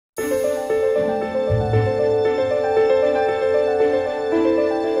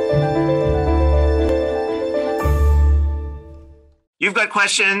You've got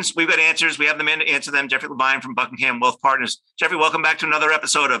questions. We've got answers. We have the man to answer them. Jeffrey Levine from Buckingham Wealth Partners. Jeffrey, welcome back to another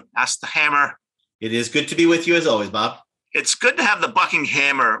episode of Ask the Hammer. It is good to be with you as always, Bob. It's good to have the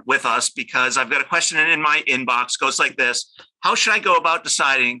Buckinghammer with us because I've got a question in my inbox. It goes like this. How should I go about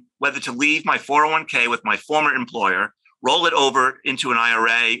deciding whether to leave my 401k with my former employer, roll it over into an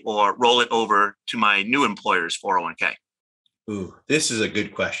IRA, or roll it over to my new employer's 401k? Ooh, this is a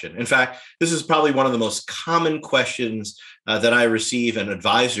good question. In fact, this is probably one of the most common questions that I receive and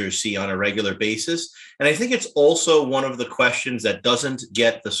advisors see on a regular basis. And I think it's also one of the questions that doesn't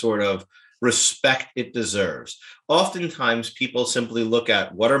get the sort of respect it deserves. Oftentimes, people simply look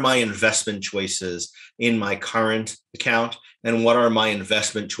at what are my investment choices in my current account and what are my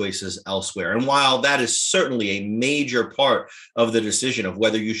investment choices elsewhere. And while that is certainly a major part of the decision of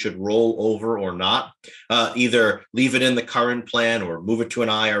whether you should roll over or not, either leave it in the current plan or move it to an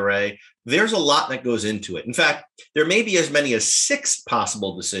IRA, there's a lot that goes into it. In fact, there may be as many as 6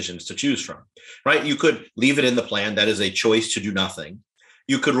 possible decisions to choose from, right? You could leave it in the plan. That is a choice to do nothing.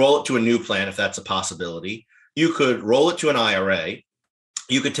 You could roll it to a new plan if that's a possibility. You could roll it to an IRA.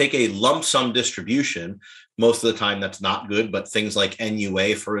 You could take a lump sum distribution. Most of the time that's not good, but things like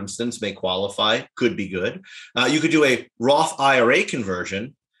NUA, for instance, may qualify, could be good. You could do a Roth IRA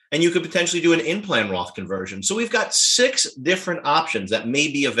conversion, and you could potentially do an in-plan Roth conversion. So we've got 6 different options that may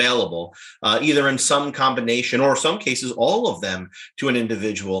be available, either in some combination or some cases, all of them to an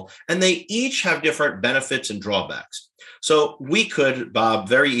individual, and they each have different benefits and drawbacks. So we could, Bob,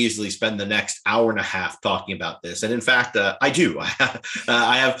 very easily spend the next hour and a half talking about this. And in fact, I do.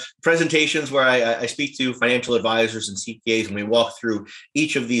 I have presentations where I speak to financial advisors and CPAs, and we walk through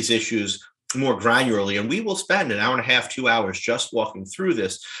each of these issues more granularly. And we will spend an hour and a half, 2 hours just walking through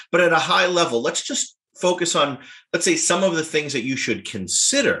this. But at a high level, let's just focus on, let's say, some of the things that you should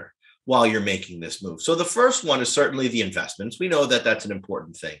consider while you're making this move. So the first one is certainly the investments. We know that that's an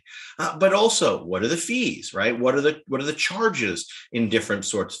important thing, but also what are the fees, right? What are the charges in different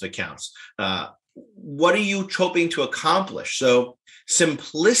sorts of accounts? What are you hoping to accomplish? So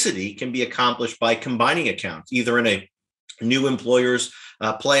simplicity can be accomplished by combining accounts, either in a new employer's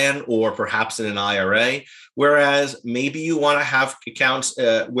plan or perhaps in an IRA. Whereas maybe you want to have accounts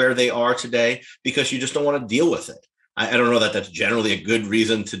where they are today because you just don't want to deal with it. I don't know that that's generally a good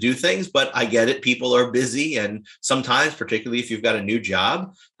reason to do things, but I get it. People are busy. And sometimes, particularly if you've got a new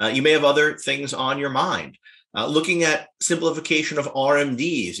job, you may have other things on your mind. Looking at simplification of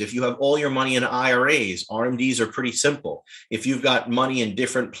RMDs. If you have all your money in IRAs, RMDs are pretty simple. If you've got money in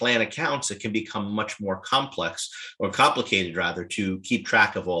different plan accounts, it can become much more complex or complicated, rather, to keep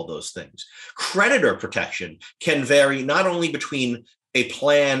track of all those things. Creditor protection can vary not only between a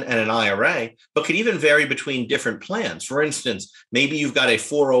plan and an IRA, but could even vary between different plans. For instance, maybe you've got a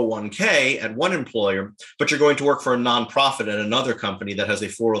 401k at one employer, but you're going to work for a nonprofit at another company that has a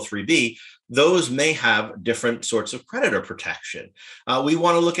 403b. Those may have different sorts of creditor protection. We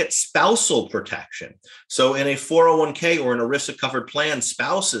want to look at spousal protection. So in a 401k or an ERISA covered plan,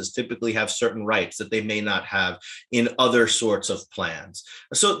 spouses typically have certain rights that they may not have in other sorts of plans.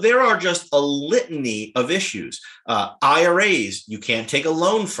 So there are just a litany of issues. IRAs, you can't take a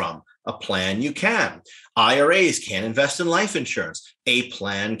loan from. A plan you can. IRAs can't invest in life insurance. A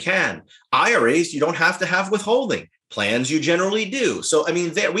plan can. IRAs, you don't have to have withholding. Plans you generally do. So, I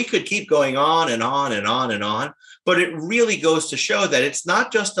mean, we could keep going on and on and on and on, but it really goes to show that it's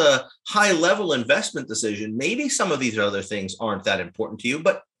not just a high level investment decision. Maybe some of these other things aren't that important to you,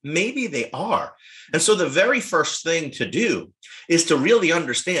 but maybe they are. And so the very first thing to do is to really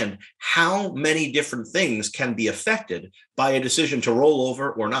understand how many different things can be affected by a decision to roll over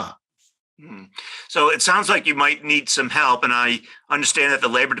or not. So it sounds like you might need some help. And I understand that the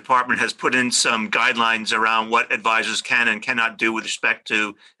Labor Department has put in some guidelines around what advisors can and cannot do with respect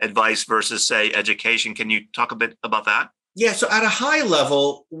to advice versus, say, education. Can you talk a bit about that? Yeah, so at a high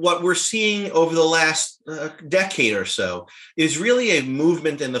level, what we're seeing over the last decade or so is really a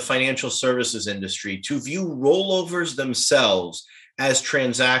movement in the financial services industry to view rollovers themselves as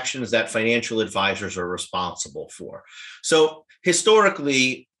transactions that financial advisors are responsible for. So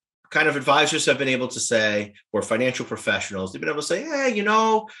historically, kind of advisors have been able to say, or financial professionals, they've been able to say, hey,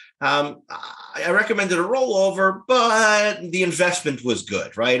 I recommended a rollover, but the investment was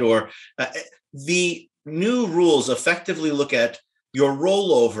good, right? Or the new rules effectively look at your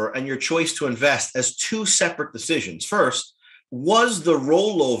rollover and your choice to invest as 2 separate decisions. First, was the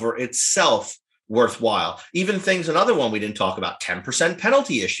rollover itself worthwhile? Even things, another one we didn't talk about, 10%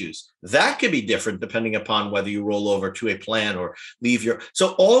 penalty issues. That could be different depending upon whether you roll over to a plan or leave your.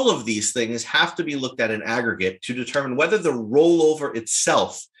 So all of these things have to be looked at in aggregate to determine whether the rollover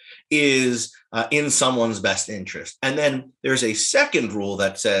itself is in someone's best interest. And then there's a second rule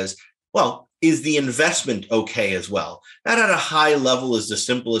that says, well, is the investment okay as well? That at a high level is the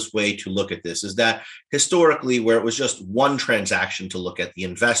simplest way to look at this, is that historically, where it was just one transaction to look at the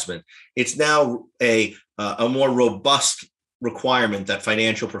investment, it's now a more robust requirement that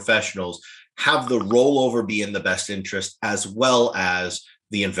financial professionals have the rollover be in the best interest as well as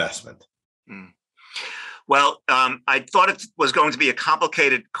the investment. Well, I thought it was going to be a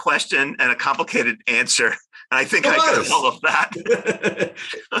complicated question and a complicated answer. And I think I got all of that.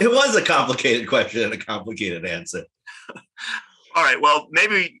 It was a complicated question and a complicated answer. All right. Well,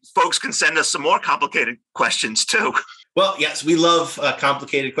 maybe folks can send us some more complicated questions too. Well, yes, we love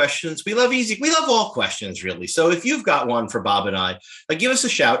complicated questions. We love all questions, really. So if you've got one for Bob and I, give us a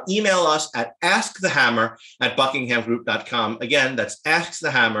shout. Email us at askthehammer@buckinghamgroup.com. Again, that's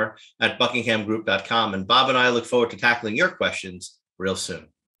askthehammer@buckinghamgroup.com. And Bob and I look forward to tackling your questions real soon.